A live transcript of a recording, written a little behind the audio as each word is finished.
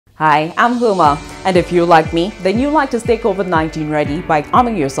Hi, I'm Huma, and if you're like me, then you like to stay COVID-19 ready by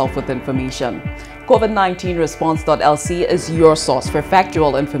arming yourself with information. COVID-19 Response.lc is your source for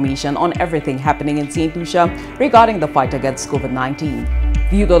factual information on everything happening in St. Lucia regarding the fight against COVID-19.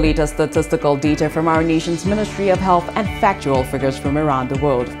 View the latest statistical data from our nation's Ministry of Health and factual figures from around the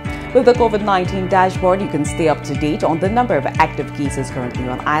world. With the COVID-19 dashboard, you can stay up to date on the number of active cases currently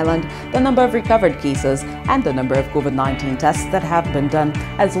on island, the number of recovered cases, and the number of COVID-19 tests that have been done,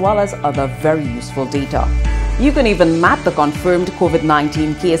 as well as other very useful data. You can even map the confirmed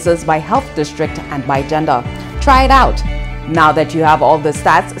COVID-19 cases by health district and by gender. Try it out. Now that you have all the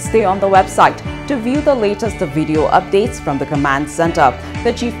stats, stay on the website to view the latest video updates from the Command Center,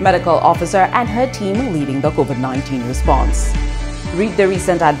 the Chief Medical Officer and her team leading the COVID-19 response. Read the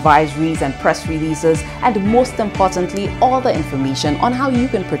recent advisories and press releases, and most importantly, all the information on how you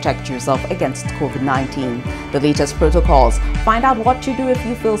can protect yourself against COVID-19. The latest protocols, find out what to do if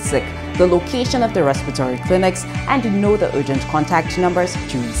you feel sick, the location of the respiratory clinics, and know the urgent contact numbers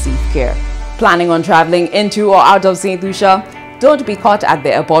to receive care. Planning on traveling into or out of St. Lucia? Don't be caught at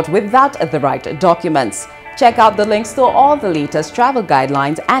the airport without the right documents. Check out the links to all the latest travel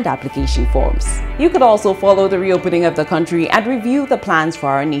guidelines and application forms. You could also follow the reopening of the country and review the plans for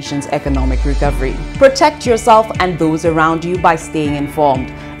our nation's economic recovery. Protect yourself and those around you by staying informed.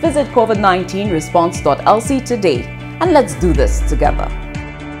 Visit COVID-19 Response.lc today, and let's do this together.